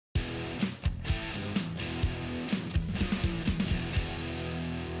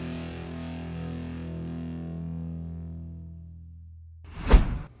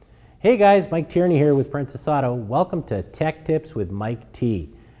Hey guys, Mike Tierney here with Princess Auto. Welcome to Tech Tips with Mike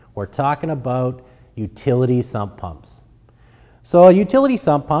T. We're talking about utility sump pumps. So a utility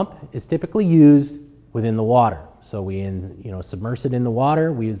sump pump is typically used within the water. So we submerge it in the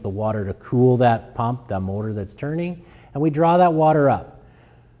water. We use the water to cool that pump, that motor that's turning, and we draw that water up.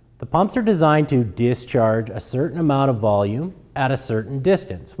 The pumps are designed to discharge a certain amount of volume at a certain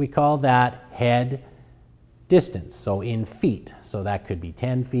distance. We call that head distance, so in feet. So that could be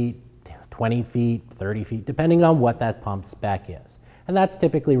 10 feet, 20 feet, 30 feet, depending on what that pump spec is. And that's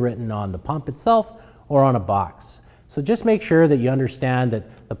typically written on the pump itself or on a box. So just make sure that you understand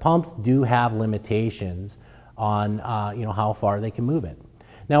that the pumps do have limitations on how far they can move it.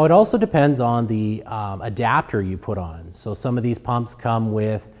 Now it also depends on the adapter you put on. So some of these pumps come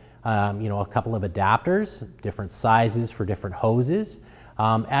with a couple of adapters, different sizes for different hoses.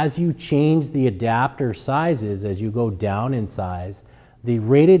 As you change the adapter sizes, as you go down in size, the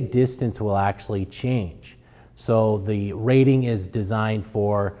rated distance will actually change. So the rating is designed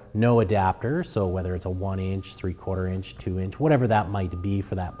for no adapter, so whether it's a 1 inch, 3/4 inch, 2 inch, whatever that might be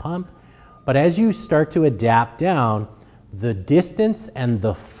for that pump. But as you start to adapt down, the distance and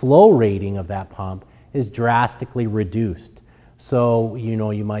the flow rating of that pump is drastically reduced. So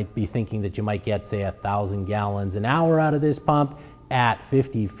you might be thinking that you might get, say, 1,000 gallons an hour out of this pump at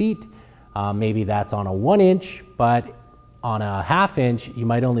 50 feet. Maybe that's on a 1 inch, but on a 1/2 inch, you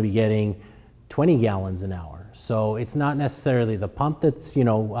might only be getting 20 gallons an hour. So it's not necessarily the pump that's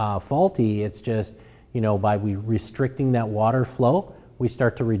faulty. It's just by restricting that water flow, we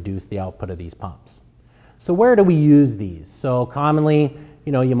start to reduce the output of these pumps. So where do we use these? So commonly,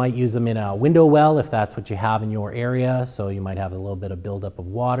 you might use them in a window well if that's what you have in your area. So you might have a little bit of buildup of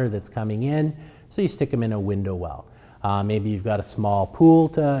water that's coming in. So you stick them in a window well. Maybe you've got a small pool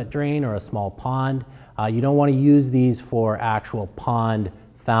to drain or a small pond. You don't want to use these for actual pond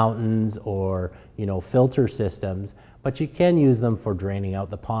fountains or filter systems, but you can use them for draining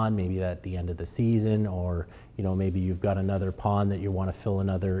out the pond, maybe at the end of the season, or maybe you've got another pond that you want to fill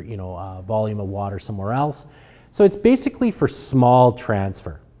another volume of water somewhere else. So it's basically for small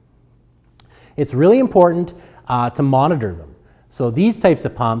transfer. It's really important to monitor them. So these types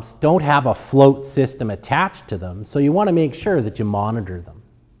of pumps don't have a float system attached to them, so you want to make sure that you monitor them.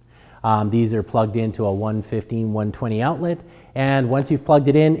 These are plugged into a 115, 120 outlet, and once you've plugged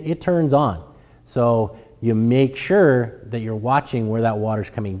it in, it turns on. So you make sure that you're watching where that water's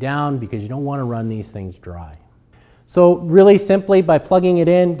coming down, because you don't want to run these things dry. So really simply, by plugging it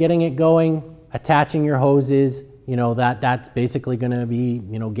in, getting it going, attaching your hoses, that's basically going to be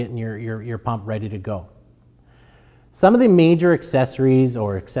getting your pump ready to go. Some of the major accessories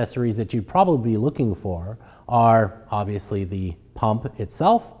that you'd probably be looking for are obviously the pump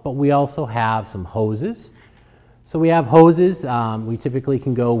itself, but we also have some hoses. So we have hoses. We typically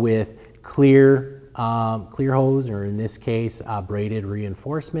can go with clear hose, or in this case, braided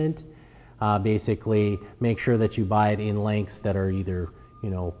reinforcement. Basically, make sure that you buy it in lengths that are either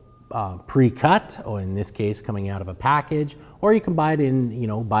pre-cut, or in this case, coming out of a package, or you can buy it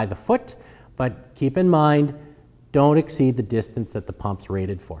in by the foot. But keep in mind, don't exceed the distance that the pump's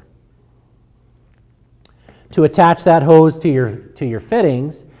rated for. To attach that hose to your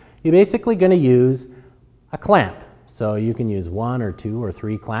fittings, you're basically going to use a clamp. So you can use 1 or 2 or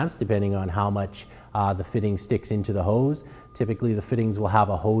 3 clamps depending on how much the fitting sticks into the hose. Typically the fittings will have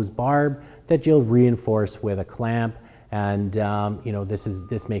a hose barb that you'll reinforce with a clamp, and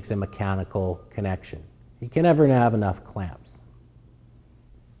this makes a mechanical connection. You can never have enough clamps.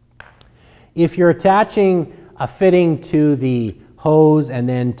 If you're attaching a fitting to the hose and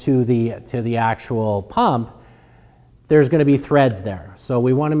then to the actual pump, there's going to be threads there. So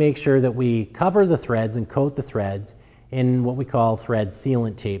we want to make sure that we cover the threads and coat the threads in what we call thread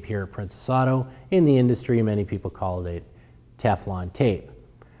sealant tape here at Princess Auto. In the industry, many people call it Teflon tape.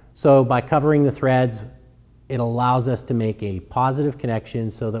 So by covering the threads, it allows us to make a positive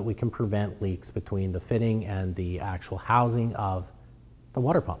connection so that we can prevent leaks between the fitting and the actual housing of the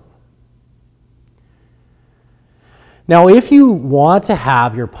water pump. Now, if you want to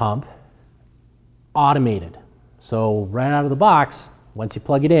have your pump automated, so right out of the box, once you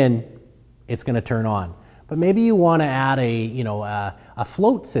plug it in, it's going to turn on. But maybe you want to add a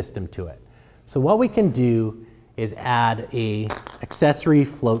float system to it. So what we can do is add a accessory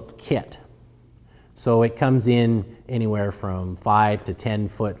float kit. So it comes in anywhere from 5 to 10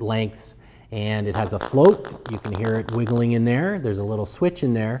 foot lengths, and it has a float. You can hear it wiggling in there. There's a little switch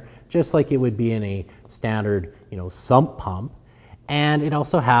in there, just like it would be in a standard sump pump. And it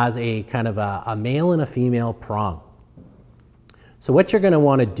also has a kind of a male and a female prong. So what you're going to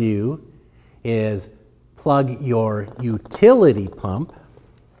want to do is plug your utility pump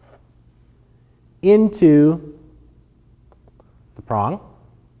into the prong,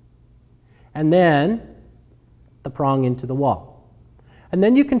 and then the prong into the wall. And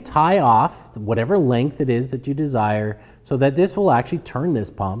then you can tie off whatever length it is that you desire so that this will actually turn this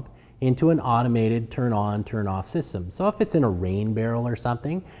pump into an automated turn on, turn off system. So if it's in a rain barrel or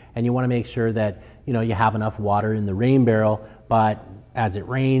something and you want to make sure that you have enough water in the rain barrel, but as it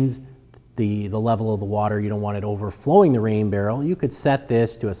rains, the level of the water, you don't want it overflowing the rain barrel, you could set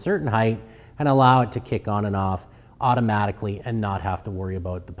this to a certain height and allow it to kick on and off automatically and not have to worry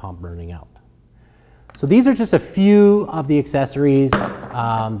about the pump burning out. So these are just a few of the accessories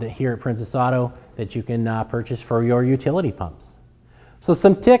that here at Princess Auto that you can purchase for your utility pumps. So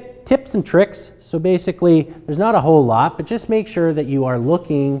some tips and tricks. So basically, there's not a whole lot, but just make sure that you are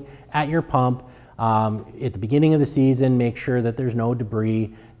looking at your pump at the beginning of the season. Make sure that there's no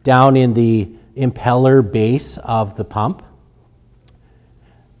debris down in the impeller base of the pump.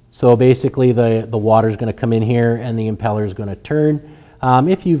 So basically, the water is going to come in here and the impeller is going to turn.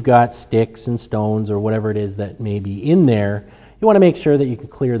 If you've got sticks and stones or whatever it is that may be in there, you want to make sure that you can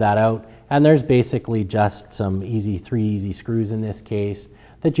clear that out. And there's basically just some three easy screws in this case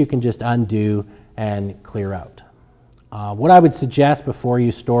that you can just undo and clear out. What I would suggest before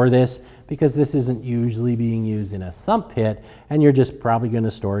you store this, because this isn't usually being used in a sump pit and you're just probably going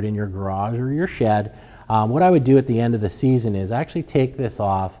to store it in your garage or your shed, what I would do at the end of the season is actually take this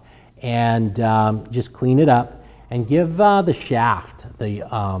off and just clean it up and give the shaft,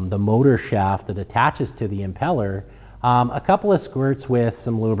 the motor shaft that attaches to the impeller, a couple of squirts with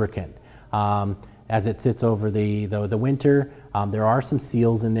some lubricant. As it sits over the winter, there are some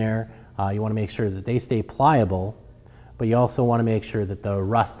seals in there. You want to make sure that they stay pliable, but you also want to make sure that the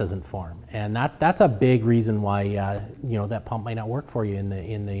rust doesn't form. And that's a big reason why that pump might not work for you in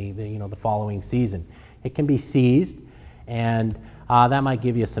the following season. It can be seized, and that might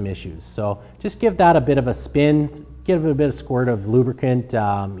give you some issues. So just give that a bit of a spin, give it a bit of squirt of lubricant,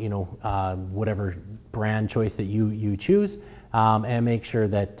 whatever brand choice that you choose, and make sure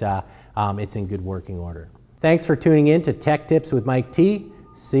that it's in good working order. Thanks for tuning in to Tech Tips with Mike T.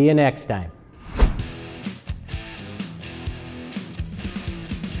 See you next time.